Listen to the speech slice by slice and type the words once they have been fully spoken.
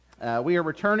We are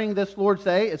returning this Lord's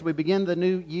Day as we begin the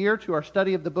new year to our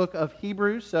study of the book of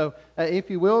Hebrews. So if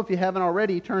you will, if you haven't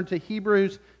already, turn to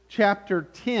Hebrews chapter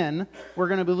 10. We're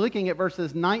going to be looking at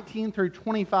verses 19 through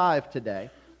 25 today.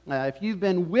 If you've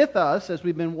been with us as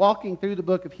we've been walking through the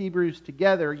book of Hebrews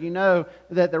together, you know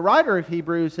that the writer of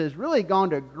Hebrews has really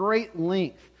gone to great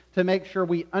length to make sure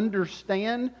we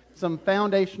understand some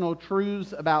foundational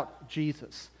truths about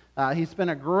Jesus. He spent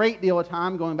a great deal of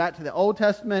time going back to the Old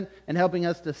Testament and helping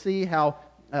us to see how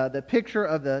the picture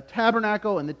of the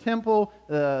tabernacle and the temple,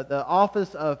 the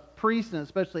office of priest and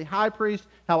especially high priest,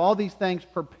 how all these things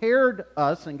prepared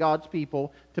us and God's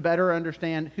people to better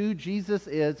understand who Jesus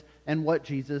is and what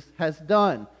Jesus has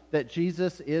done. That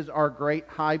Jesus is our great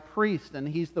high priest, and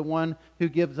He's the one who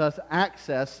gives us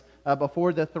access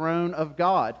before the throne of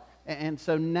God. And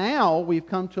so now we've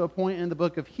come to a point in the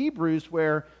book of Hebrews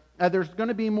where there's going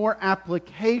to be more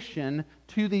application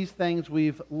to these things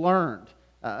we've learned.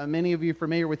 Many of you are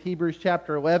familiar with Hebrews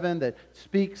chapter 11 that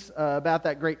speaks about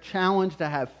that great challenge to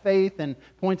have faith and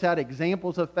points out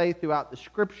examples of faith throughout the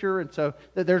Scripture. And so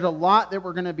there's a lot that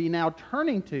we're going to be now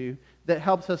turning to that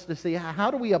helps us to see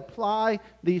how do we apply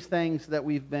these things that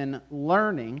we've been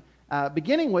learning,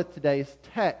 beginning with today's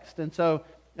text. And so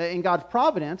in God's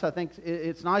providence, I think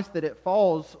it's nice that it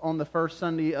falls on the first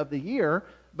Sunday of the year,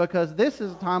 because this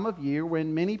is a time of year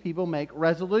when many people make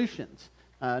resolutions.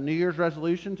 New Year's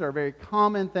resolutions are a very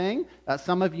common thing.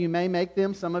 Some of you may make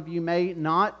them, some of you may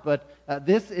not, but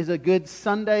this is a good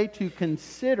Sunday to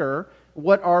consider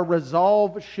what our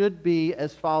resolve should be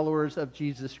as followers of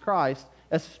Jesus Christ,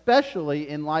 especially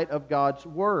in light of God's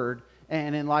Word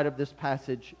and in light of this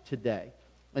passage today.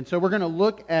 And so we're going to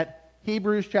look at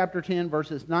Hebrews chapter 10,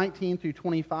 verses 19 through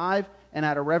 25, and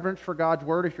out of reverence for God's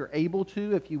Word, if you're able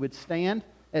to, if you would stand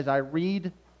as I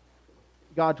read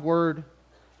God's Word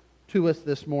to us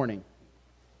this morning.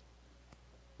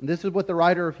 And this is what the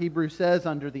writer of Hebrews says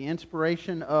under the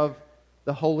inspiration of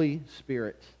the Holy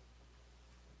Spirit.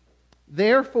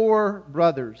 Therefore,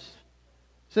 brothers,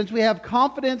 since we have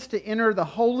confidence to enter the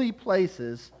holy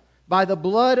places by the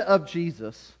blood of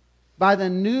Jesus, by the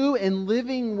new and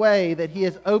living way that He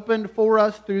has opened for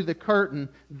us through the curtain,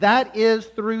 that is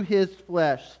through His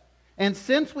flesh. And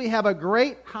since we have a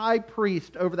great high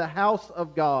priest over the house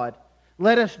of God,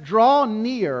 let us draw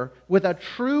near with a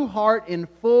true heart in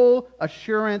full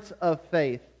assurance of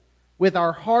faith, with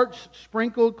our hearts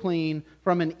sprinkled clean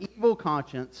from an evil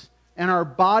conscience and our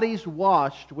bodies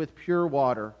washed with pure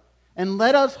water. And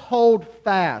let us hold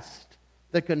fast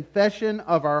the confession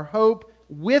of our hope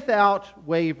without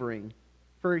wavering,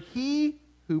 for He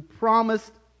who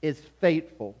promised is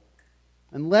faithful.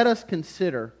 And let us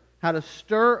consider how to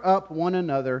stir up one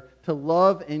another to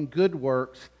love and good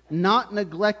works, not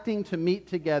neglecting to meet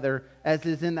together, as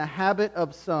is in the habit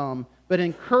of some, but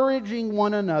encouraging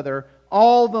one another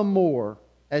all the more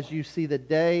as you see the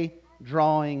day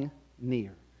drawing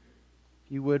near.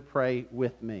 If you would pray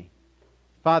with me.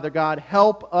 Father God,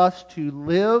 help us to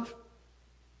live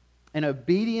in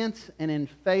obedience and in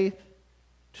faith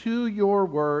to Your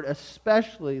Word,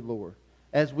 especially, Lord,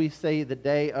 as we say the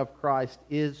day of Christ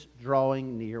is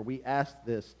drawing near. We ask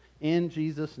this in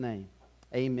Jesus' name.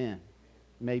 Amen.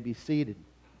 You may be seated.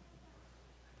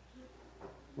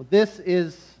 Well, this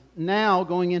is now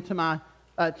going into my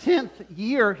 10th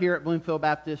year here at Bloomfield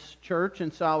Baptist Church,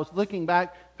 and so I was looking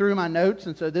back through my notes,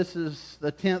 and so this is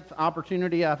the 10th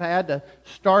opportunity I've had to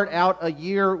start out a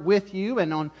year with you.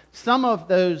 And on some of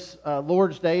those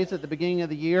Lord's Days at the beginning of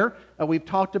the year, we've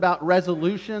talked about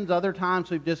resolutions. Other times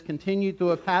we've just continued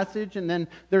through a passage, and then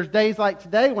there's days like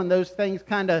today when those things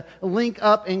kind of link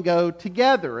up and go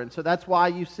together. And so that's why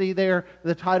you see there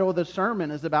the title of the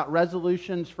sermon is about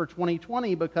resolutions for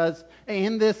 2020, because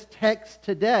in this text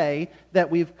today that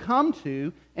we've come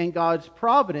to in God's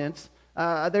providence,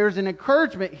 there's an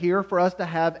encouragement here for us to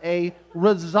have a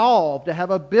resolve, to have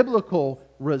a biblical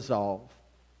resolve.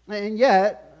 And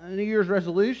yet, New Year's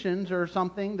resolutions are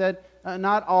something that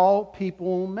not all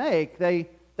people make. They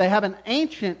have an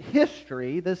ancient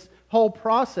history. This whole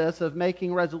process of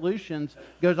making resolutions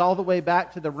goes all the way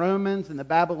back to the Romans and the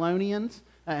Babylonians.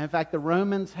 In fact, the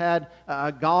Romans had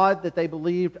a god that they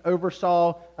believed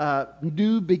oversaw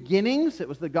new beginnings. It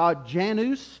was the god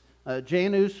Janus.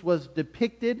 Janus was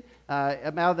depicted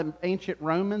about the ancient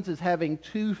Romans as having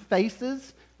two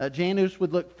faces. Janus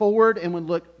would look forward and would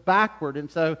look backward. And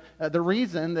so the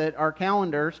reason that our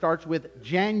calendar starts with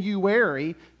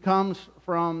January comes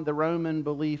from the Roman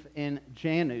belief in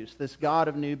Janus, this god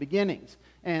of new beginnings.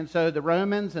 And so the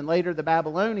Romans and later the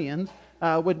Babylonians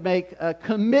would make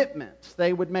commitments.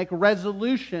 They would make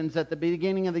resolutions at the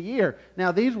beginning of the year.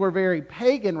 Now, these were very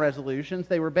pagan resolutions.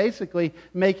 They were basically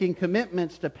making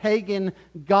commitments to pagan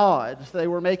gods. They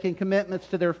were making commitments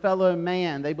to their fellow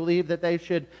man. They believed that they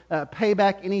should pay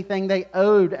back anything they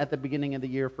owed at the beginning of the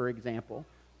year, for example.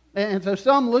 And so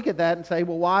some look at that and say,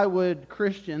 well, why would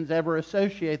Christians ever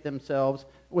associate themselves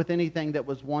with anything that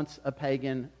was once a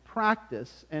pagan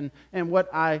practice? And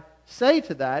what I say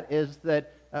to that is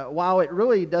that while it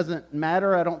really doesn't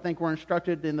matter, I don't think we're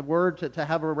instructed in the Word to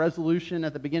have a resolution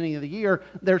at the beginning of the year,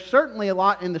 there's certainly a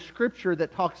lot in the Scripture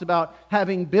that talks about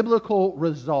having biblical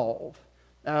resolve.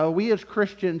 We as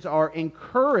Christians are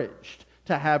encouraged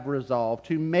to have resolve,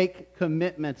 to make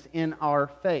commitments in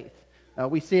our faith.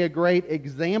 We see a great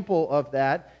example of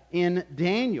that in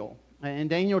Daniel. In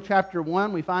Daniel chapter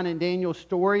 1, we find in Daniel's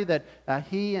story that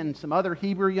he and some other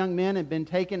Hebrew young men had been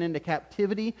taken into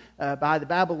captivity by the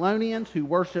Babylonians who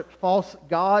worshipped false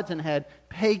gods and had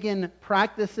pagan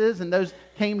practices, and those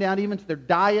came down even to their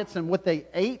diets and what they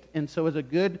ate. And so as a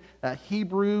good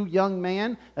Hebrew young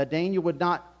man, Daniel would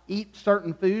not eat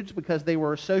certain foods because they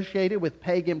were associated with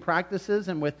pagan practices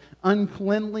and with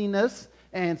uncleanliness.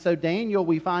 And so Daniel,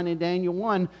 we find in Daniel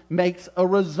 1, makes a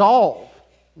resolve.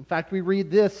 In fact, we read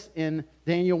this in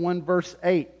Daniel 1 verse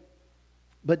 8.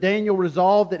 But Daniel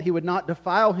resolved that he would not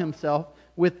defile himself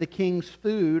with the king's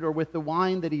food or with the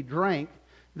wine that he drank.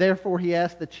 Therefore he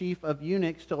asked the chief of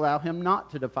eunuchs to allow him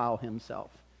not to defile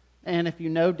himself. And if you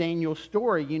know Daniel's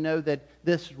story, you know that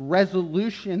this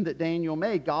resolution that Daniel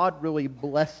made, God really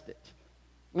blessed it.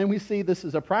 And we see this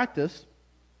as a practice,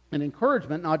 an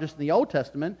encouragement, not just in the Old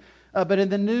Testament, but in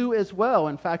the New as well.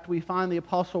 In fact, we find the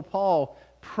Apostle Paul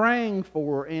praying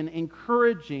for and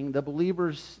encouraging the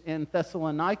believers in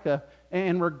Thessalonica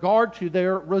in regard to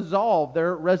their resolve,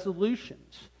 their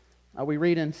resolutions. We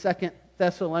read in 2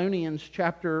 Thessalonians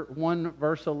chapter 1,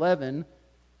 verse 11,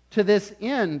 "To this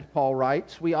end," Paul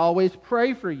writes, "we always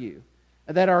pray for you,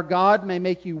 that our God may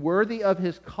make you worthy of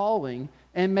His calling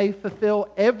and may fulfill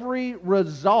every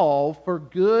resolve for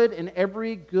good and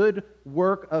every good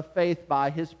work of faith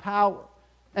by His power."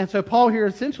 And so Paul here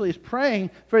essentially is praying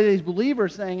for these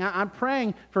believers, saying, I'm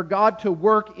praying for God to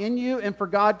work in you and for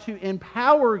God to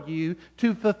empower you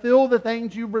to fulfill the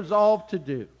things you've resolved to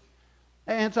do.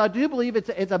 And so I do believe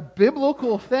it's a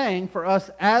biblical thing for us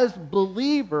as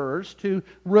believers to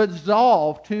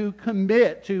resolve, to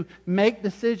commit, to make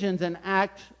decisions and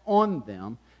act on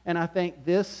them. And I think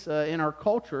this, in our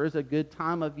culture, is a good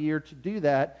time of year to do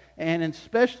that, and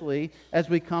especially as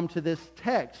we come to this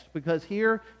text, because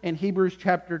here in Hebrews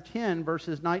chapter 10,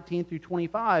 verses 19 through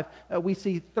 25, we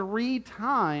see 3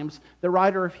 times the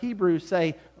writer of Hebrews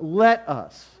say, "Let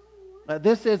us."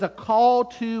 This is a call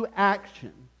to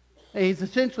action. He's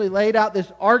essentially laid out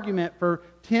this argument for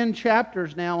 10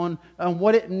 chapters now on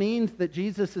what it means that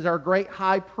Jesus is our great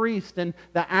high priest and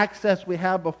the access we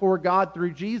have before God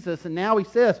through Jesus. And now he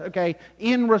says, okay,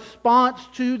 in response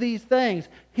to these things,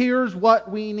 here's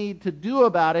what we need to do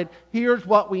about it. Here's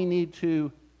what we need to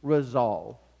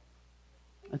resolve.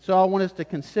 And so I want us to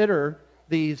consider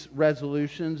these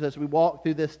resolutions as we walk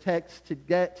through this text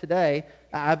today.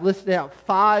 I've listed out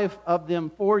 5 of them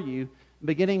for you,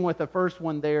 beginning with the first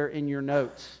one there in your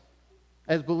notes.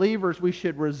 As believers, we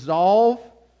should resolve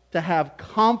to have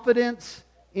confidence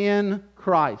in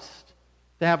Christ.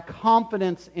 To have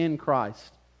confidence in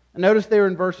Christ. And notice there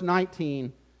in verse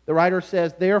 19, the writer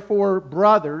says, "Therefore,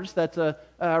 brothers," that's a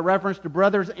reference to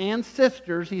brothers and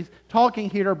sisters. He's talking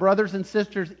here to brothers and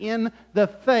sisters in the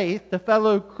faith, to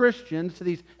fellow Christians, to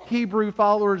these Hebrew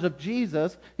followers of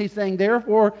Jesus. He's saying,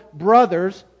 "Therefore,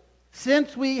 brothers,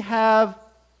 since we have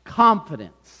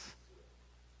confidence."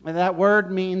 And that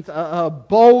word means a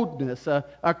boldness,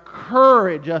 a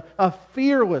courage, a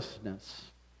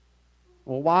fearlessness.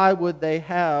 Well, why would they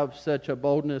have such a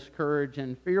boldness, courage,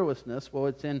 and fearlessness? Well,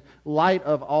 it's in light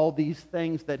of all these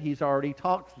things that he's already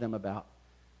talked to them about.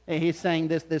 And he's saying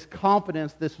this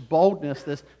confidence, this boldness,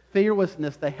 this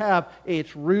fearlessness they have,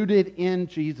 it's rooted in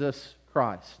Jesus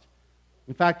Christ.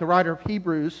 In fact, the writer of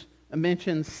Hebrews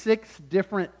mentions 6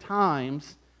 different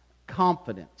times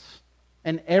confidence.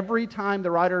 And every time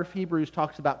the writer of Hebrews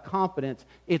talks about confidence,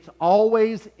 it's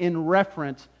always in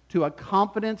reference to a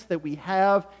confidence that we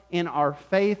have in our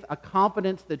faith, a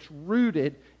confidence that's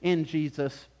rooted in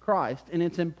Jesus Christ. And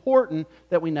it's important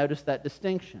that we notice that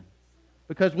distinction,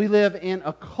 because we live in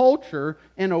a culture,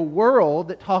 in a world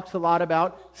that talks a lot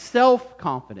about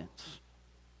self-confidence.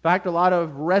 In fact, a lot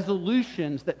of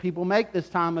resolutions that people make this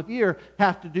time of year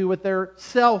have to do with their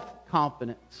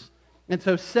self-confidence. And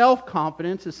so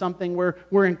self-confidence is something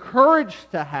we're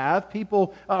encouraged to have.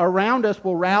 People around us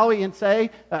will rally and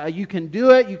say, you can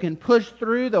do it, you can push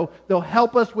through, they'll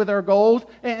help us with our goals.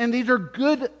 And these are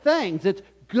good things. It's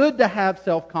good to have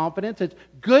self-confidence. It's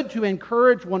good to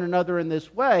encourage one another in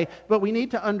this way. But we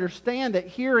need to understand that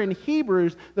here in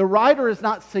Hebrews, the writer is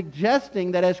not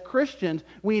suggesting that as Christians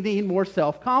we need more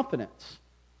self-confidence.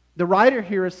 The writer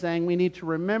here is saying we need to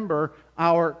remember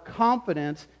our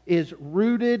confidence is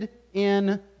rooted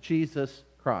in Jesus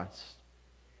Christ.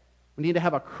 We need to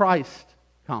have a Christ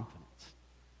confidence.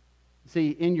 See,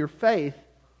 in your faith,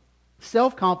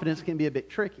 self-confidence can be a bit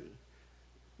tricky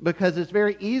because it's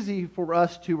very easy for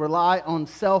us to rely on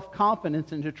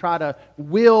self-confidence and to try to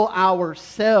will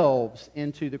ourselves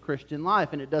into the Christian life,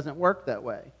 and it doesn't work that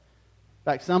way. In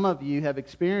fact, some of you have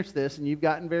experienced this and you've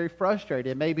gotten very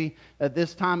frustrated. Maybe at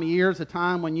this time of year is a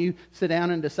time when you sit down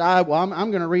and decide, well,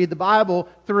 I'm going to read the Bible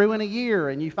through in a year.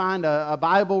 And you find a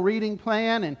Bible reading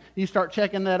plan and you start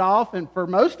checking that off. And for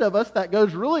most of us, that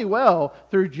goes really well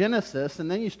through Genesis. And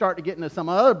then you start to get into some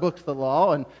other books of the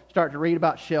law and start to read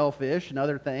about shellfish and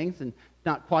other things. And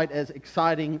not quite as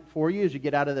exciting for you as you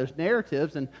get out of those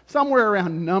narratives. And somewhere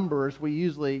around Numbers, we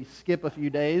usually skip a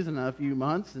few days and a few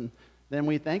months and then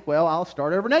we think, well, I'll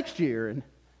start over next year.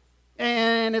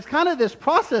 And it's kind of this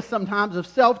process sometimes of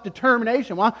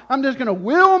self-determination. Well, I'm just going to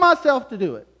will myself to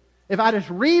do it. If I just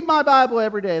read my Bible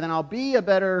every day, then I'll be a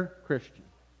better Christian.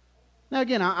 Now,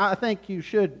 again, I think you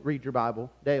should read your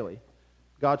Bible daily.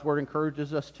 God's Word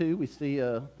encourages us to. We see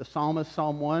the psalmist,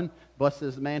 Psalm 1, blessed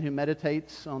is the man who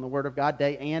meditates on the Word of God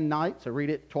day and night. So read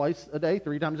it twice a day,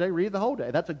 3 times a day, read it the whole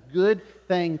day. That's a good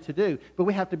thing to do. But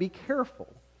we have to be careful.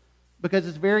 Because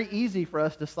it's very easy for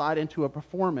us to slide into a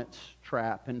performance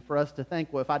trap and for us to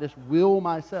think, well, if I just will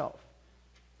myself.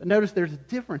 But notice there's a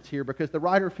difference here because the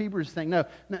writer of Hebrews is saying, no,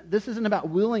 this isn't about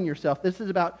willing yourself. This is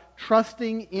about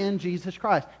trusting in Jesus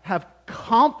Christ. Have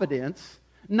confidence,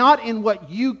 not in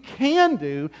what you can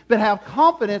do, but have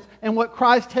confidence in what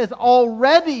Christ has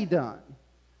already done.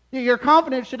 Your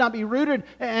confidence should not be rooted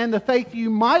in the faith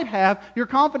you might have. Your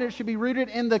confidence should be rooted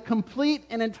in the complete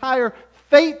and entire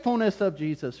faithfulness of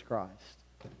Jesus Christ.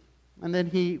 And then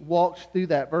he walks through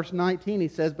that. Verse 19, he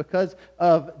says, because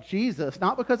of Jesus,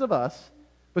 not because of us,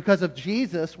 because of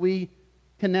Jesus, we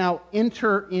can now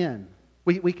enter in.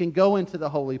 We can go into the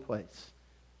holy place.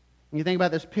 When you think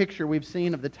about this picture we've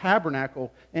seen of the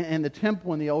tabernacle and the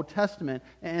temple in the Old Testament,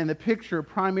 and the picture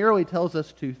primarily tells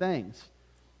us two things.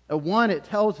 One, it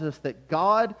tells us that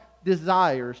God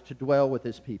desires to dwell with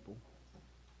His people.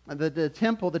 The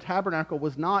temple, the tabernacle,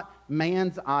 was not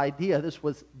man's idea. This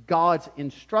was God's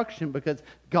instruction because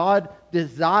God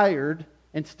desired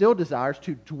and still desires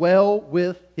to dwell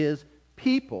with His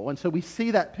people. And so we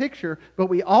see that picture, but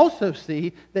we also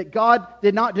see that God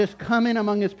did not just come in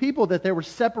among His people, that there was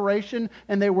separation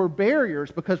and there were barriers,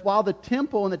 because while the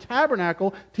temple and the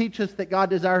tabernacle teach us that God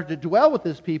desires to dwell with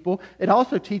His people, it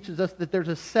also teaches us that there's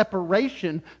a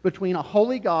separation between a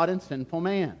holy God and sinful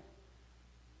man.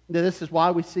 This is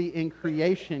why we see in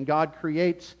creation, God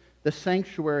creates the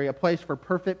sanctuary, a place for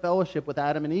perfect fellowship with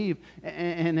Adam and Eve,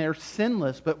 and they're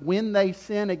sinless. But when they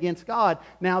sin against God,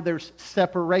 now there's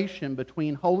separation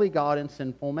between holy God and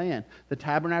sinful man. The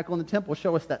tabernacle and the temple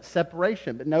show us that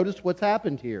separation. But notice what's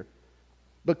happened here.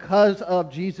 Because of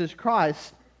Jesus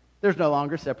Christ, there's no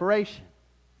longer separation.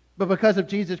 But because of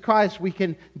Jesus Christ, we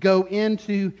can go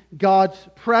into God's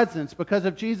presence. Because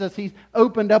of Jesus, He's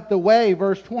opened up the way,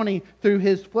 verse 20, through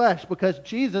His flesh. Because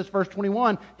Jesus, verse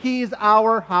 21, He's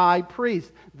our high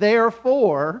priest.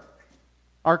 Therefore,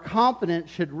 our confidence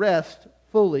should rest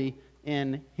fully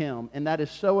in Him. And that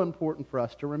is so important for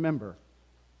us to remember.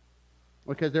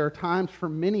 Because there are times for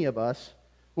many of us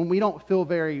when we don't feel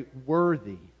very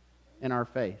worthy in our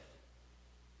faith.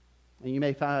 And you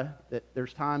may find that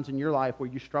there's times in your life where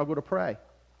you struggle to pray.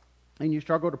 And you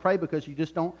struggle to pray because you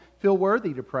just don't feel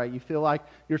worthy to pray. You feel like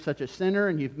you're such a sinner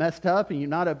and you've messed up and you've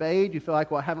not obeyed. You feel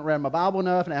like, well, I haven't read my Bible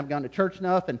enough and I haven't gone to church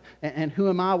enough. And who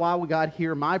am I? Why would God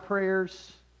hear my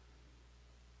prayers?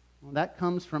 Well, that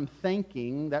comes from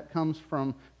thinking. That comes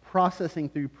from processing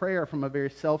through prayer from a very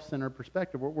self-centered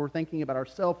perspective. We're thinking about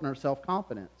ourselves and our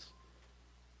self-confidence.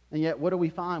 And yet, what do we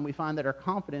find? We find that our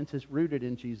confidence is rooted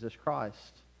in Jesus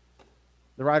Christ.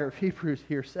 The writer of Hebrews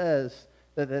here says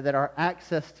that our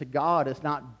access to God is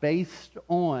not based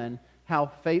on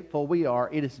how faithful we are.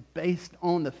 It is based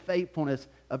on the faithfulness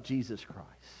of Jesus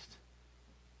Christ.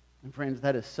 And friends,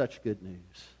 that is such good news.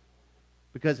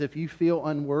 Because if you feel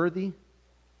unworthy,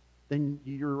 then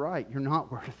you're right. You're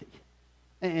not worthy.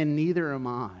 And neither am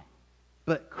I.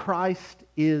 But Christ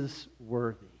is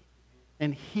worthy.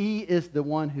 And He is the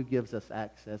one who gives us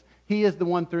access. He is the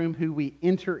one through whom we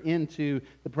enter into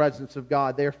the presence of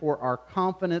God. Therefore, our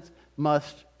confidence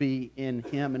must be in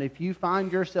Him. And if you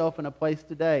find yourself in a place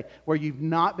today where you've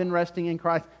not been resting in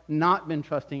Christ, not been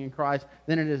trusting in Christ,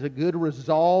 then it is a good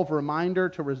reminder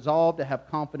to resolve to have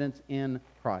confidence in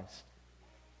Christ.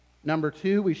 Number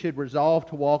 2, we should resolve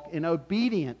to walk in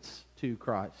obedience to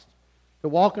Christ. To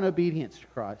walk in obedience to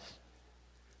Christ.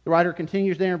 The writer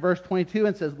continues there in verse 22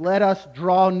 and says, let us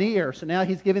draw near. So now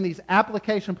he's giving these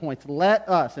application points. Let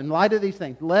us, in light of these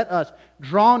things, let us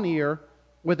draw near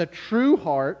with a true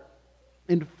heart,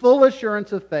 in full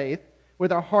assurance of faith,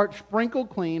 with our hearts sprinkled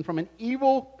clean from an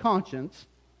evil conscience,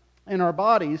 and our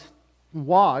bodies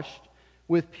washed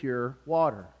with pure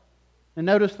water. And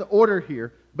notice the order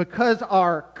here. Because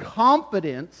our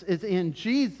confidence is in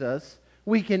Jesus,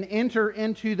 we can enter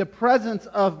into the presence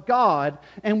of God,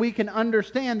 and we can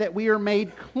understand that we are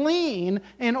made clean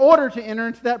in order to enter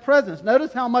into that presence.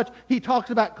 Notice how much he talks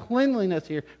about cleanliness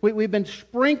here. We've been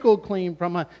sprinkled clean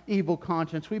from an evil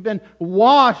conscience. We've been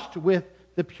washed with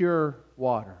the pure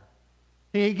water.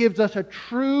 He gives us a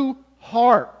true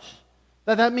heart.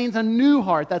 That means a new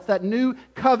heart. That's that new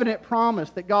covenant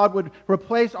promise that God would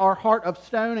replace our heart of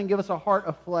stone and give us a heart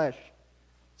of flesh.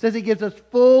 It says He gives us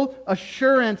full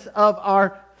assurance of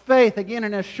our faith. Again,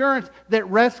 an assurance that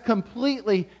rests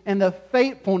completely in the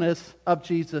faithfulness of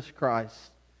Jesus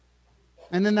Christ.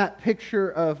 And then that picture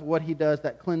of what He does,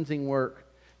 that cleansing work,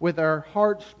 with our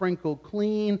hearts sprinkled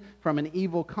clean from an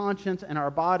evil conscience and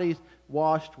our bodies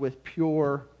washed with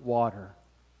pure water.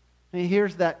 And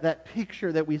here's that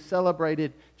picture that we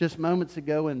celebrated just moments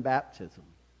ago in baptism.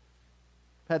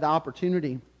 I've had the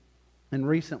opportunity in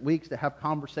recent weeks to have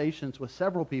conversations with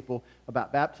several people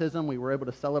about baptism. We were able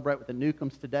to celebrate with the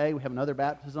Newcombs today. We have another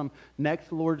baptism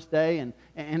next Lord's Day. And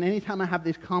anytime I have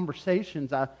these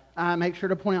conversations, I make sure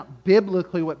to point out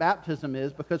biblically what baptism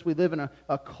is, because we live in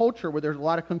a culture where there's a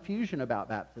lot of confusion about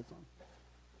baptism.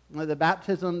 The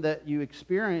baptism that you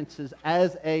experience is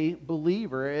as a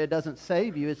believer. It doesn't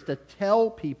save you. It's to tell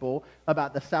people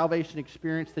about the salvation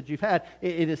experience that you've had.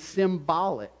 It is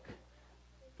symbolic.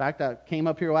 In fact, I came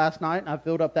up here last night and I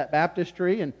filled up that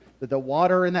baptistry, and the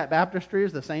water in that baptistry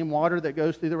is the same water that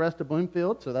goes through the rest of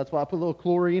Bloomfield. So that's why I put a little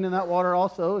chlorine in that water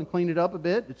also and cleaned it up a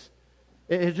bit.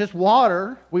 It's just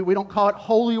water. We don't call it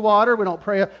holy water. We don't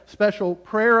pray a special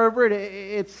prayer over it.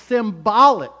 It's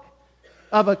symbolic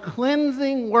of a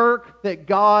cleansing work that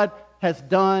God has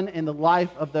done in the life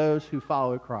of those who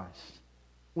follow Christ.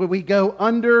 When we go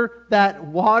under that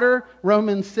water,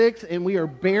 Romans 6, and we are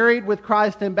buried with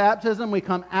Christ in baptism, we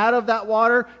come out of that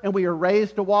water and we are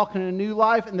raised to walk in a new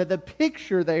life. And that the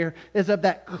picture there is of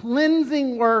that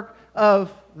cleansing work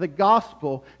of the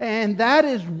gospel. And that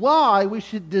is why we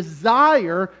should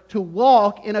desire to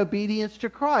walk in obedience to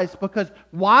Christ. Because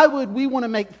why would we want to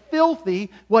make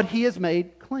filthy what He has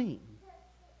made clean?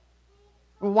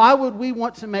 Why would we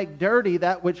want to make dirty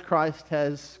that which Christ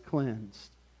has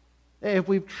cleansed? If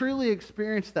we've truly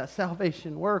experienced that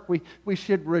salvation work, we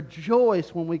should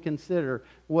rejoice when we consider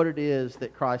what it is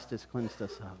that Christ has cleansed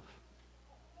us of.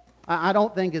 I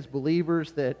don't think as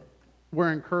believers that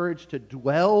we're encouraged to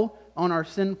dwell on our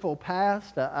sinful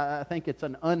past. I think it's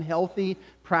an unhealthy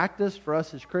practice for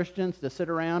us as Christians to sit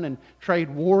around and trade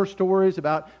war stories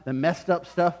about the messed up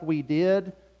stuff we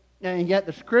did. And yet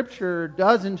the Scripture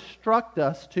does instruct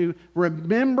us to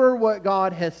remember what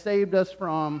God has saved us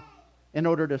from in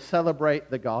order to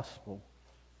celebrate the gospel.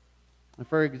 And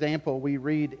for example, we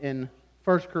read in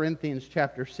 1 Corinthians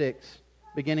chapter 6,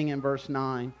 beginning in verse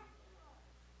 9,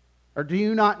 or do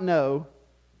you not know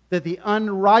that the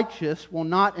unrighteous will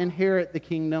not inherit the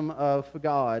kingdom of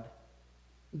God?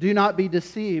 Do not be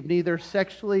deceived, neither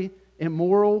sexually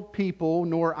immoral people,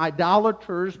 nor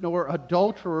idolaters, nor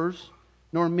adulterers,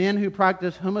 nor men who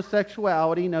practice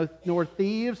homosexuality, nor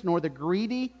thieves, nor the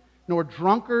greedy, nor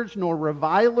drunkards, nor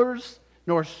revilers,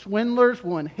 nor swindlers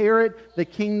will inherit the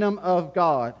kingdom of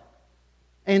God.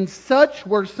 And such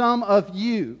were some of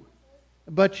you,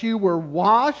 but you were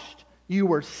washed, you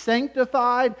were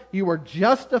sanctified, you were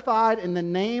justified in the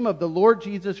name of the Lord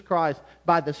Jesus Christ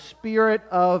by the Spirit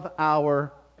of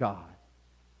our God.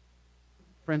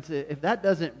 Friends, if that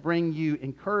doesn't bring you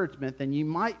encouragement, then you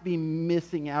might be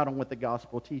missing out on what the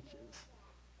gospel teaches.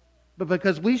 But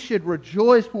because we should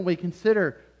rejoice when we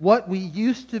consider what we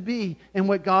used to be and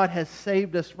what God has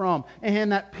saved us from.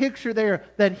 And that picture there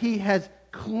that He has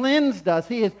cleansed us,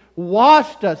 He has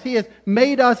washed us, He has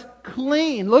made us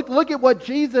clean. Look at what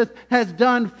Jesus has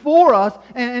done for us.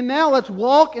 And now let's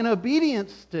walk in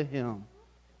obedience to Him.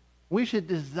 We should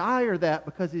desire that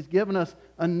because He's given us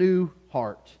a new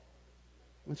heart.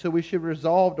 And so we should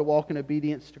resolve to walk in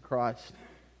obedience to Christ.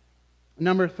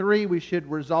 Number 3, we should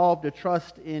resolve to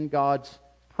trust in God's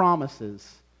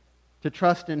promises. To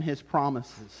trust in His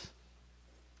promises.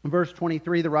 In verse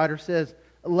 23, the writer says,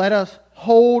 "Let us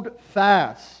hold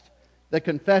fast the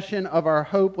confession of our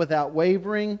hope without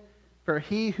wavering, for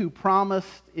He who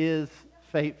promised is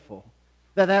faithful."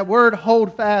 That word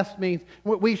hold fast means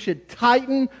we should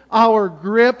tighten our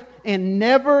grip and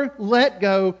never let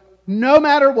go, no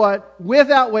matter what,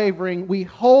 without wavering. We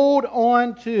hold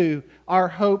on to our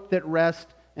hope that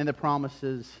rests in the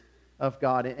promises of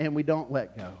God, and we don't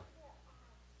let go.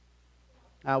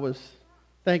 I was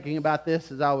thinking about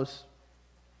this as I was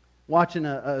watching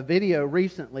a video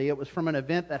recently. It was from an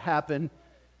event that happened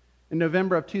in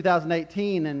November of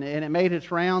 2018, and it made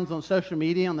its rounds on social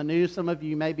media, on the news. Some of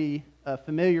you may be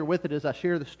familiar with it as I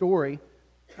share the story.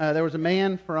 There was a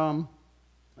man from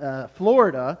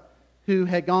Florida who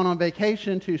had gone on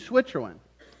vacation to Switzerland.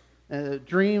 A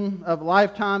dream of a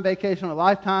lifetime, vacation of a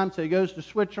lifetime. So he goes to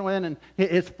Switzerland, and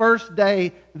his first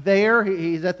day there,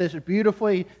 he's at this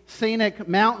beautifully scenic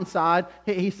mountainside.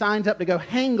 He signs up to go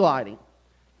hang gliding.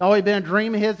 It's always been a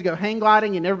dream of his to go hang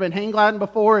gliding. He'd never been hang gliding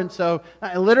before, and so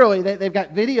literally they've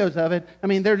got videos of it. I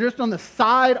mean, they're just on the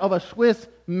side of a Swiss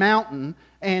mountain,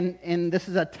 and this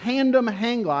is a tandem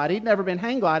hang glide. He'd never been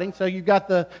hang gliding, so you've got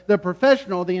the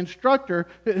professional, the instructor,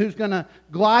 who's going to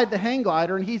glide the hang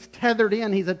glider, and he's tethered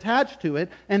in, he's attached to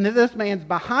it, and then this man's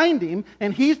behind him,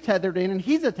 and he's tethered in, and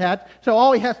he's attached, so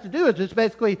all he has to do is just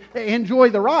basically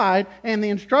enjoy the ride, and the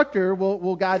instructor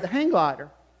will guide the hang glider.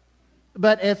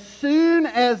 But as soon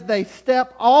as they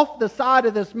step off the side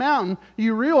of this mountain,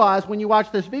 you realize when you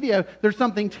watch this video, there's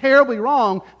something terribly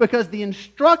wrong because the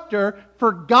instructor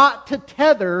forgot to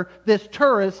tether this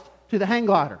tourist to the hang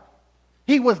glider.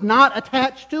 He was not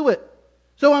attached to it.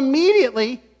 So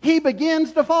immediately, he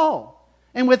begins to fall.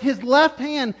 And with his left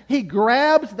hand, he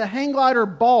grabs the hang glider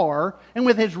bar, and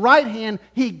with his right hand,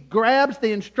 he grabs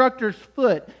the instructor's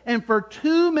foot. And for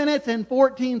 2 minutes and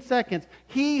 14 seconds,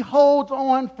 he holds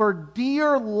on for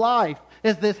dear life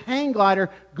as this hang glider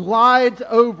glides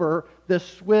over the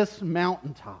Swiss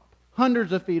mountaintop,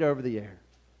 hundreds of feet over the air.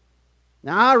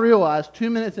 Now, I realize 2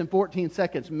 minutes and 14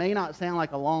 seconds may not sound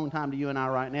like a long time to you and I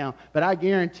right now, but I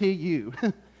guarantee you,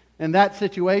 in that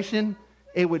situation,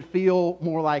 it would feel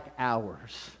more like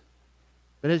hours.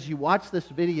 But as you watch this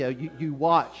video, you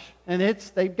watch, and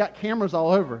they've got cameras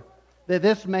all over, that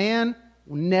this man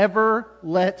never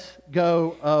lets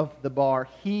go of the bar.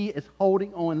 He is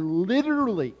holding on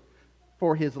literally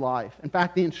for his life. In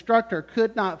fact, the instructor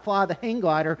could not fly the hang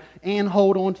glider and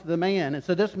hold on to the man. And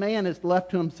so this man is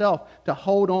left to himself to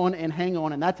hold on and hang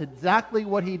on. And that's exactly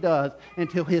what he does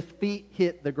until his feet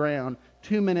hit the ground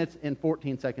 2 minutes and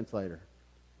 14 seconds later.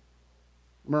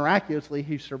 Miraculously,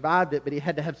 he survived it, but he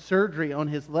had to have surgery on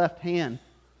his left hand.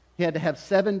 He had to have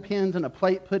 7 pins and a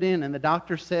plate put in, and the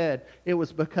doctor said it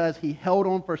was because he held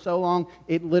on for so long,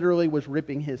 it literally was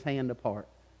ripping his hand apart.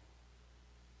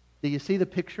 Do you see the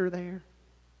picture there?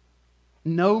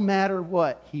 No matter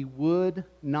what, he would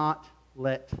not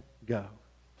let go.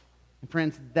 And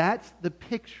friends, that's the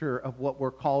picture of what we're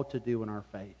called to do in our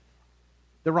faith.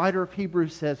 The writer of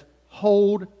Hebrews says,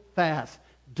 hold fast.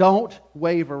 Don't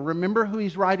waver. Remember who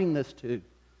he's writing this to.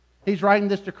 He's writing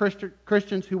this to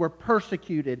Christians who were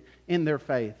persecuted in their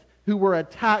faith, who were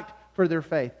attacked for their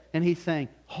faith. And he's saying,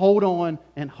 hold on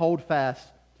and hold fast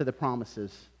to the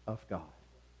promises of God.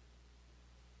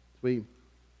 As we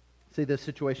see this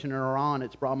situation in Iran,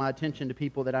 it's brought my attention to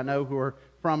people that I know who are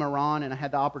from Iran, and I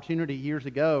had the opportunity years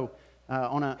ago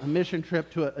on a mission trip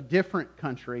to a different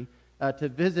country to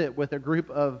visit with a group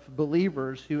of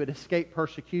believers who had escaped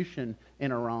persecution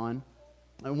in Iran.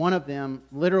 And one of them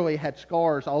literally had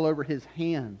scars all over his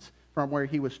hands from where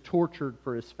he was tortured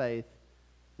for his faith.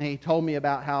 And he told me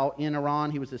about how in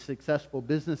Iran he was a successful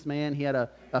businessman. He had a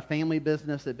family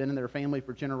business that had been in their family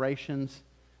for generations.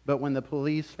 But when the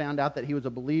police found out that he was a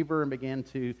believer and began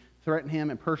to threaten him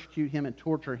and persecute him and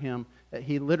torture him,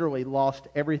 he literally lost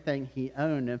everything he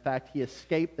owned. In fact, he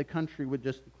escaped the country with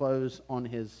just the clothes on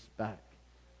his back.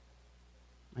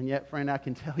 And yet, friend, I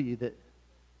can tell you that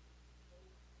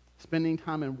spending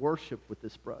time in worship with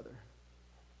this brother,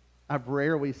 I've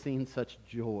rarely seen such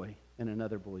joy in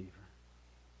another believer.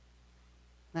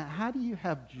 Now, how do you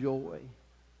have joy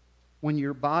when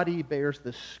your body bears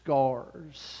the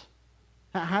scars?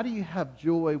 How do you have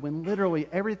joy when literally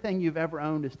everything you've ever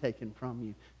owned is taken from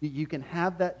you? You can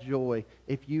have that joy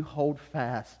if you hold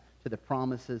fast to the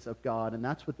promises of God. And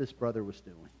that's what this brother was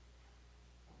doing.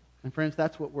 And friends,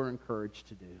 that's what we're encouraged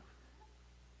to do.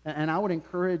 And I would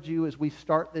encourage you as we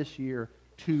start this year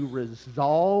to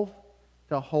resolve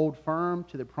to hold firm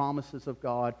to the promises of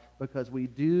God because we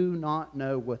do not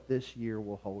know what this year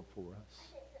will hold for us.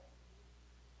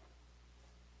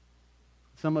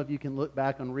 Some of you can look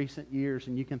back on recent years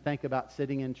and you can think about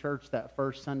sitting in church that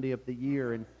first Sunday of the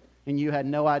year and you had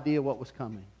no idea what was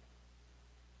coming.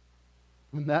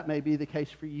 And that may be the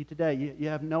case for you today. You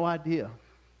have no idea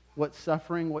what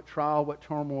suffering, what trial, what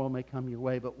turmoil may come your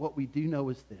way. But what we do know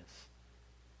is this.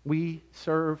 We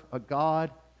serve a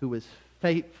God who is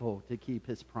faithful to keep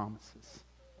His promises.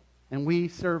 And we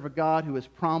serve a God who has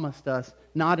promised us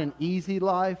not an easy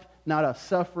life, not a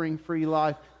suffering-free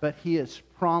life, but He has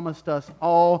promised us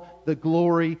all the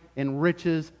glory and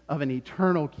riches of an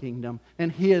eternal kingdom.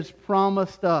 And He has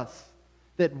promised us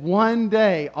that one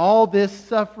day all this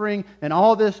suffering and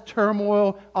all this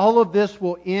turmoil, all of this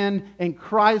will end and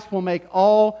Christ will make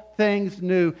all things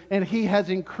new. And He has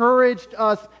encouraged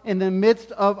us in the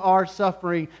midst of our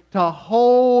suffering to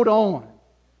hold on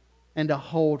and to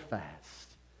hold fast.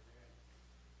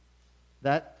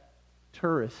 That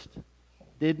tourist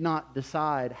did not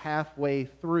decide halfway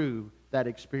through that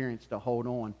experience to hold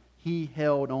on. He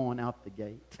held on out the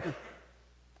gate.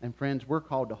 And friends, we're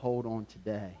called to hold on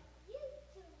today.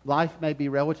 Life may be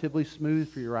relatively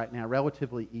smooth for you right now,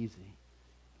 relatively easy,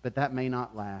 but that may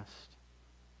not last.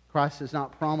 Christ has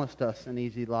not promised us an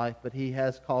easy life, but He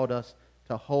has called us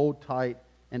to hold tight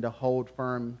and to hold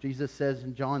firm. Jesus says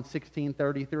in John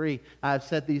 16:33, I have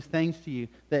said these things to you,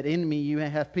 that in me you may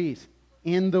have peace.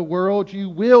 In the world you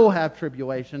will have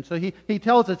tribulation. So he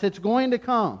tells us it's going to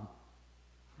come.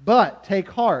 But take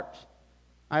heart,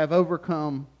 I have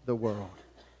overcome the world.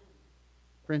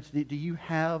 Friends, do you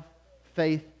have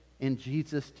faith in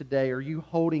Jesus today? Are you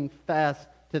holding fast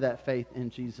to that faith in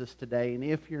Jesus today? And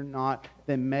if you're not,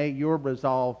 then may your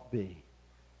resolve be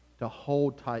to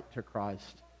hold tight to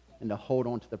Christ and to hold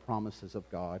on to the promises of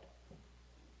God.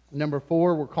 Number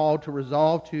 4, we're called to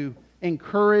resolve to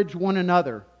encourage one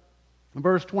another. In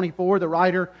verse 24, the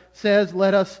writer says,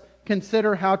 let us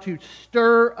consider how to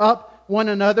stir up one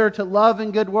another to love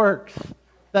and good works.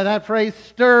 That phrase,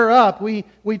 stir up, we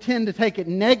tend to take it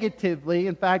negatively.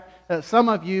 In fact, some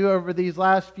of you over these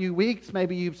last few weeks,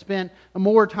 maybe you've spent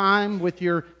more time with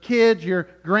your kids, your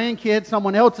grandkids,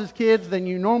 someone else's kids than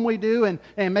you normally do.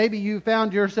 And maybe you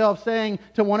found yourself saying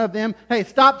to one of them, hey,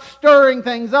 stop stirring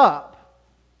things up.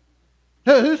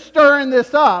 Who's stirring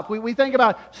this up? We think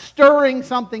about stirring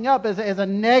something up as a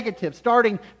negative,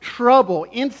 starting trouble,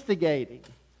 instigating.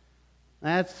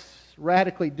 That's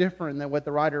radically different than what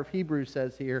the writer of Hebrews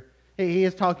says here. He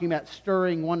is talking about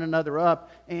stirring one another up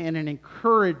in an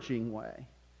encouraging way.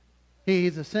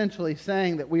 He's essentially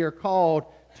saying that we are called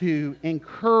to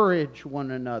encourage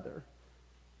one another,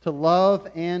 to love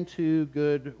and to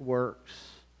good works.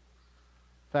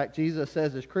 In fact, Jesus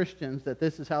says as Christians that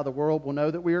this is how the world will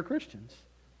know that we are Christians,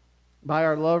 by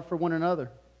our love for one another.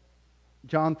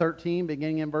 John 13,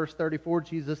 beginning in verse 34,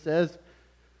 Jesus says,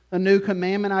 a new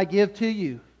commandment I give to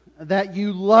you, that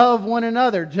you love one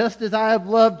another. Just as I have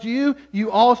loved you,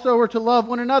 you also are to love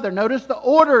one another. Notice the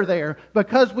order there.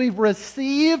 Because we've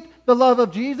received the love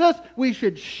of Jesus, we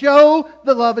should show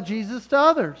the love of Jesus to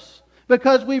others.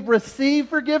 Because we've received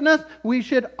forgiveness, we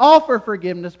should offer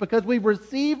forgiveness. Because we've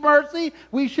received mercy,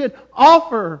 we should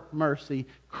offer mercy.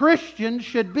 Christians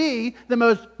should be the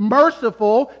most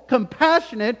merciful,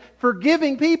 compassionate,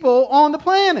 forgiving people on the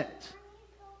planet.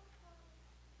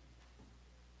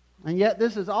 And yet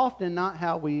this is often not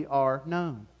how we are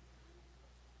known.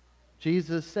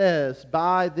 Jesus says,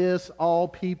 by this all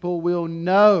people will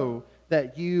know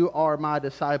that you are my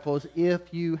disciples if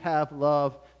you have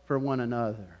love for one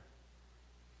another.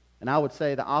 And I would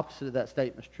say the opposite of that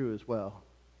statement is true as well.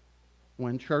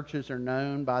 When churches are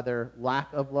known by their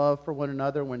lack of love for one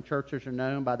another, when churches are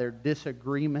known by their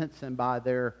disagreements and by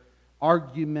their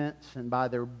arguments and by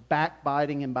their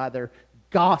backbiting and by their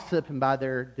gossip and by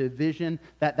their division,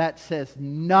 that says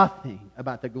nothing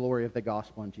about the glory of the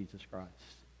gospel in Jesus Christ.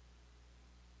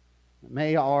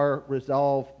 May our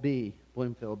resolve be,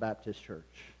 Bloomfield Baptist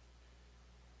Church,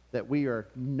 that we are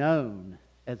known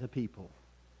as a people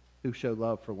who show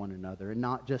love for one another. And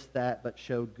not just that, but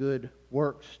show good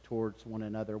works towards one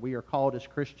another. We are called as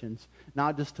Christians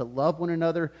not just to love one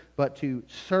another, but to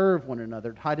serve one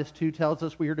another. Titus 2 tells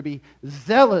us we are to be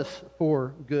zealous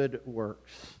for good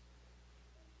works.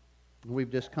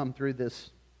 We've just come through this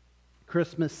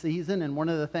Christmas season, and one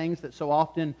of the things that so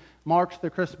often marks the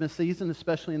Christmas season,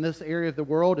 especially in this area of the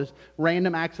world, is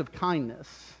random acts of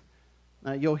kindness.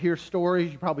 You'll hear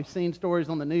stories, you've probably seen stories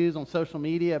on the news, on social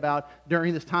media about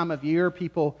during this time of year,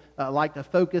 people like to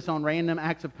focus on random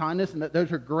acts of kindness, and that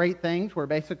those are great things where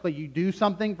basically you do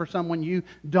something for someone you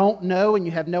don't know and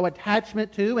you have no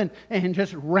attachment to, and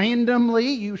just randomly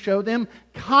you show them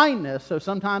kindness. So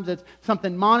sometimes it's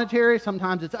something monetary,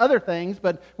 sometimes it's other things,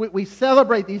 but we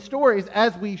celebrate these stories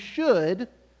as we should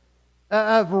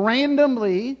of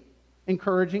randomly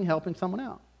encouraging, helping someone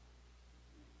out.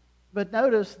 But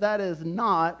notice that is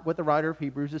not what the writer of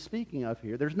Hebrews is speaking of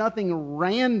here. There's nothing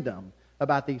random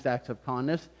about these acts of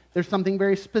kindness. There's something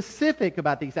very specific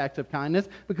about these acts of kindness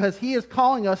because he is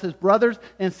calling us as brothers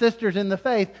and sisters in the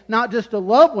faith not just to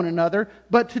love one another,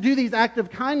 but to do these acts of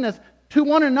kindness to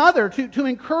one another, to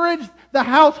encourage the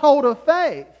household of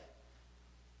faith.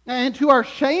 And to our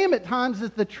shame at times as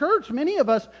the church, many of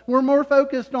us, we're more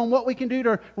focused on what we can do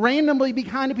to randomly be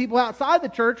kind to people outside the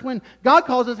church when God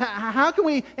calls us, how can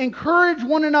we encourage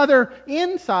one another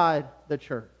inside the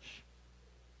church?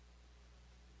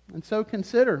 And so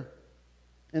consider,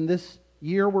 in this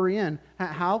year we're in,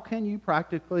 how can you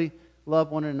practically love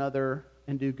one another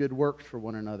and do good works for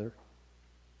one another?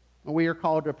 We are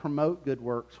called to promote good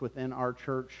works within our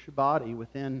church body,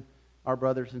 within our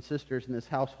brothers and sisters in this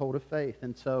household of faith.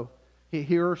 And so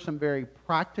here are some very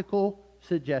practical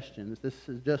suggestions. This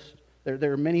is just,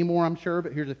 there are many more I'm sure,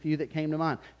 but here's a few that came to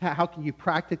mind. How can you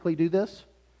practically do this?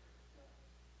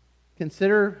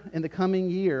 Consider in the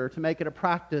coming year to make it a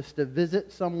practice to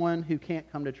visit someone who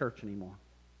can't come to church anymore.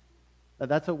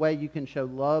 That's a way you can show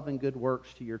love and good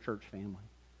works to your church family.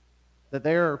 That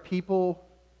there are people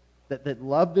that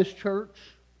love this church,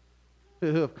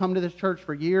 who have come to this church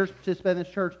for years, participate in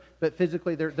this church, but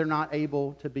physically they're not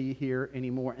able to be here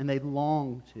anymore, and they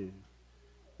long to.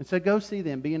 And so go see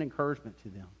them, be an encouragement to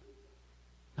them.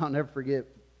 I'll never forget,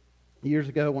 years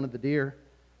ago, one of the dear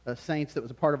saints that was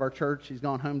a part of our church, she's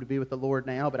gone home to be with the Lord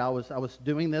now, but I was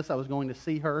doing this, I was going to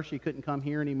see her, she couldn't come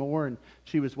here anymore, and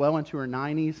she was well into her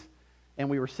 90s, and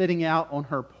we were sitting out on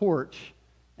her porch,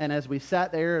 and as we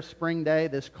sat there, a spring day,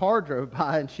 this car drove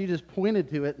by, and she just pointed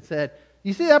to it and said,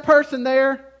 "You see that person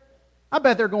there? I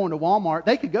bet they're going to Walmart.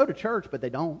 They could go to church, but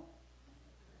they don't."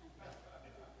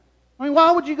 I mean,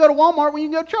 why would you go to Walmart when you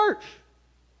can go to church?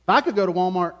 If I could go to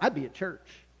Walmart, I'd be at church.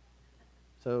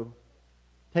 So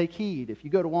take heed. If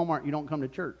you go to Walmart, you don't come to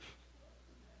church.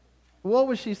 What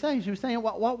was she saying? She was saying,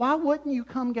 why wouldn't you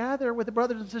come gather with the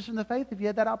brothers and sisters in the faith if you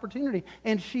had that opportunity?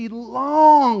 And she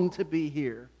longed to be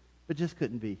here, but just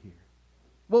couldn't be here.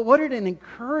 Well, what an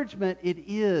encouragement it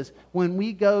is when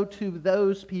we go to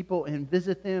those people and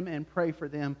visit them and pray for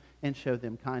them and show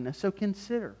them kindness. So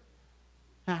consider,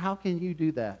 how can you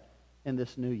do that in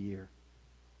this new year?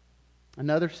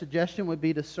 Another suggestion would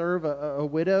be to serve a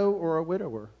widow or a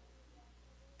widower.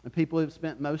 And people who have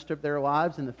spent most of their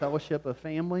lives in the fellowship of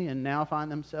family and now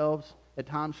find themselves at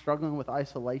times struggling with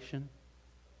isolation.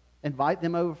 Invite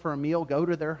them over for a meal, go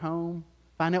to their home.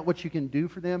 Find out what you can do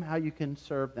for them, how you can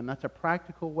serve them. That's a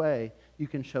practical way you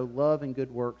can show love and good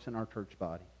works in our church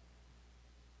body.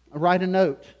 Write a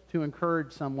note to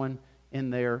encourage someone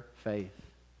in their faith.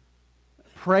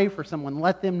 Pray for someone.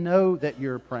 Let them know that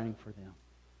you're praying for them.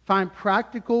 Find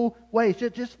practical ways,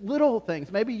 just little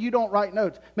things. Maybe you don't write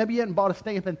notes. Maybe you haven't bought a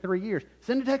stamp in 3 years.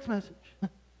 Send a text message.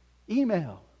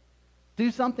 Email.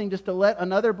 Do something just to let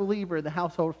another believer in the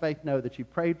household of faith know that you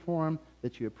prayed for them,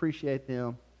 that you appreciate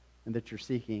them, and that you're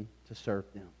seeking to serve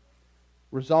them.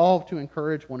 Resolve to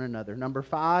encourage one another. Number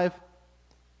 5,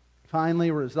 finally,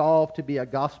 resolve to be a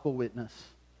gospel witness.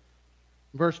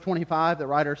 Verse 25, the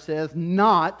writer says,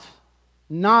 not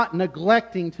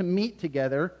neglecting to meet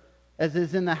together, as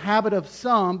is in the habit of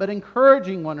some, but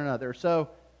encouraging one another. So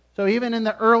even in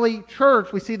the early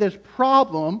church, we see this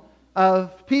problem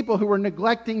of people who were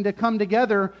neglecting to come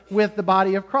together with the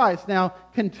body of Christ. Now,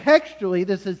 contextually,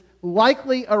 this is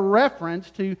likely a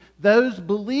reference to those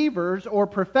believers or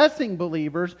professing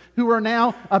believers who are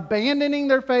now abandoning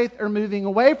their faith or moving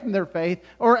away from their faith,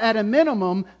 or at a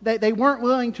minimum, they weren't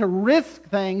willing to risk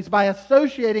things by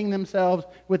associating themselves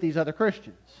with these other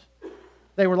Christians.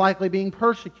 They were likely being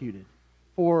persecuted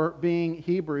for being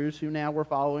Hebrews who now were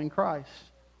following Christ.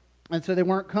 And so they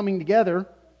weren't coming together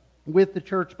with the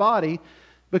church body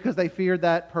because they feared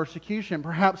that persecution.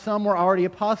 Perhaps some were already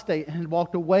apostate and had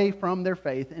walked away from their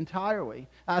faith entirely.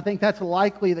 I think that's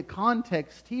likely the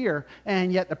context here,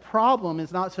 and yet the problem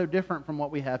is not so different from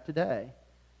what we have today.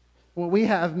 Well, we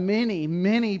have many,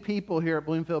 many people here at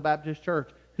Bloomfield Baptist Church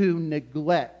who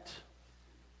neglect,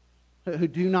 who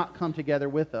do not come together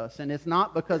with us. And it's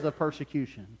not because of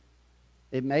persecution.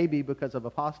 It may be because of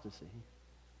apostasy.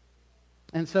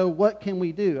 And so what can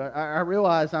we do? I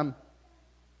realize I'm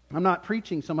not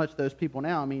preaching so much to those people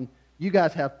now. I mean, You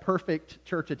guys have perfect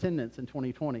church attendance in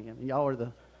 2020. I mean, y'all are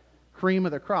the cream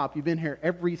of the crop. You've been here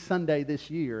every Sunday this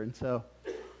year, and so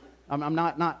I'm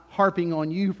not harping on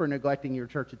you for neglecting your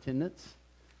church attendance.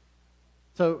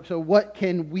 So what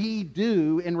can we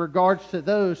do in regards to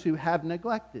those who have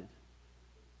neglected?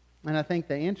 And I think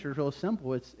the answer is real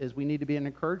simple. Is we need to be an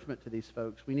encouragement to these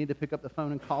folks. We need to pick up the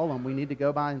phone and call them. We need to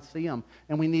go by and see them.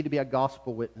 And we need to be a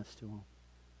gospel witness to them.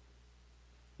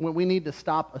 We need to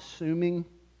stop assuming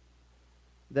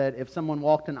that if someone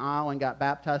walked an aisle and got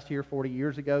baptized here 40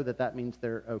 years ago, that means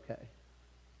they're okay.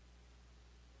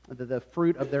 The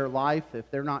fruit of their life, if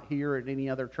they're not here at any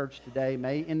other church today,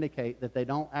 may indicate that they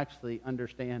don't actually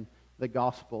understand the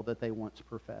gospel that they once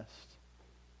professed.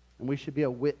 And we should be a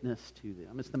witness to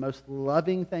them. It's the most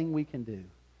loving thing we can do,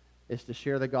 is to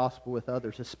share the gospel with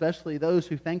others, especially those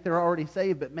who think they're already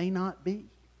saved but may not be.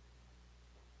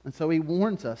 And so he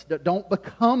warns us, don't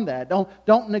become that.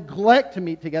 Don't neglect to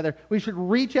meet together. We should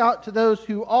reach out to those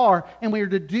who are, and we are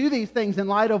to do these things in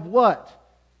light of what?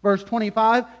 Verse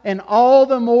 25, and all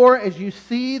the more as you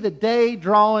see the day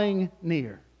drawing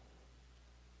near.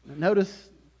 Notice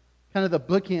kind of the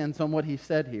bookends on what he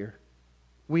said here.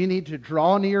 We need to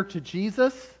draw near to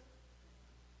Jesus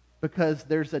because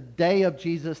there's a day of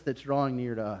Jesus that's drawing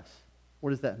near to us. What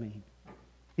does that mean?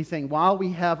 He's saying while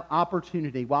we have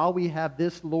opportunity, while we have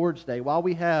this Lord's Day, while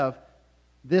we have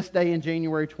this day in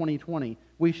January 2020,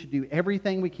 we should do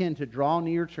everything we can to draw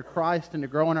near to Christ and to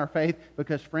grow in our faith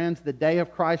because, friends, the day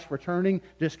of Christ returning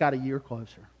just got a year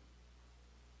closer.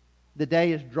 The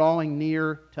day is drawing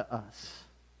near to us.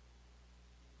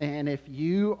 And if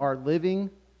you are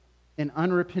living in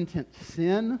unrepentant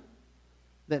sin,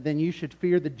 then you should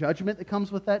fear the judgment that comes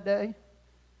with that day.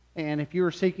 And if you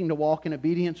are seeking to walk in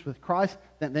obedience with Christ,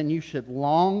 then you should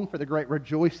long for the great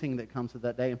rejoicing that comes with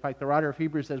that day. In fact, the writer of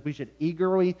Hebrews says we should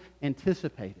eagerly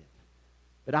anticipate it.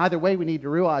 But either way, we need to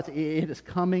realize it is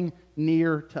coming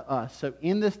near to us. So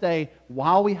in this day,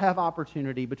 while we have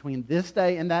opportunity between this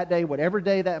day and that day, whatever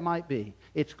day that might be,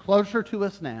 it's closer to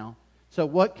us now. So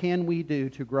what can we do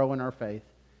to grow in our faith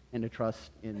and to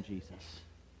trust in Jesus?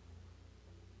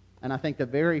 And I think the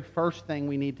very first thing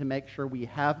we need to make sure we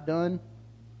have done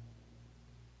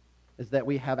is that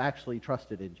we have actually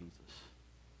trusted in Jesus.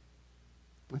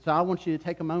 And so I want you to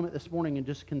take a moment this morning and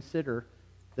just consider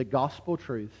the gospel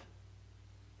truth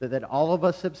that all of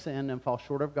us have sinned and fall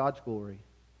short of God's glory,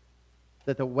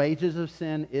 that the wages of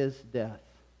sin is death,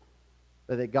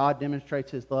 but that God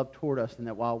demonstrates His love toward us, and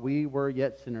that while we were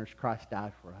yet sinners, Christ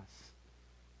died for us.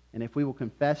 And if we will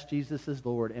confess Jesus as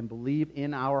Lord and believe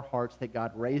in our hearts that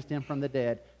God raised Him from the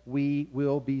dead, we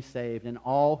will be saved. And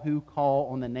all who call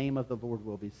on the name of the Lord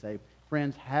will be saved.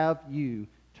 Friends, have you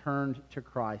turned to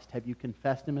Christ? Have you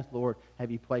confessed Him as Lord?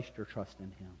 Have you placed your trust in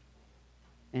Him?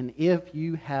 And if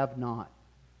you have not,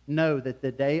 know that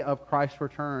the day of Christ's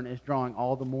return is drawing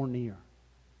all the more near.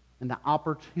 And the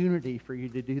opportunity for you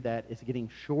to do that is getting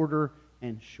shorter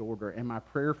and shorter. And my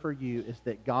prayer for you is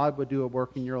that God would do a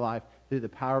work in your life through the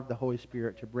power of the Holy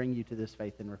Spirit to bring you to this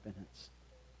faith and repentance.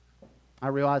 I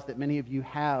realize that many of you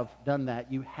have done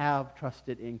that. You have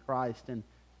trusted in Christ.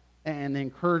 And the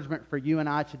encouragement for you and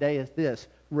I today is this: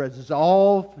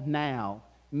 resolve now,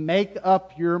 make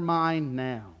up your mind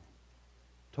now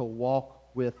to walk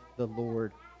with the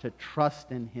Lord, to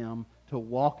trust in Him, to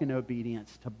walk in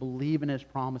obedience, to believe in His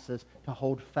promises, to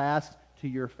hold fast to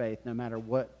your faith no matter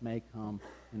what may come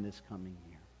in this coming year.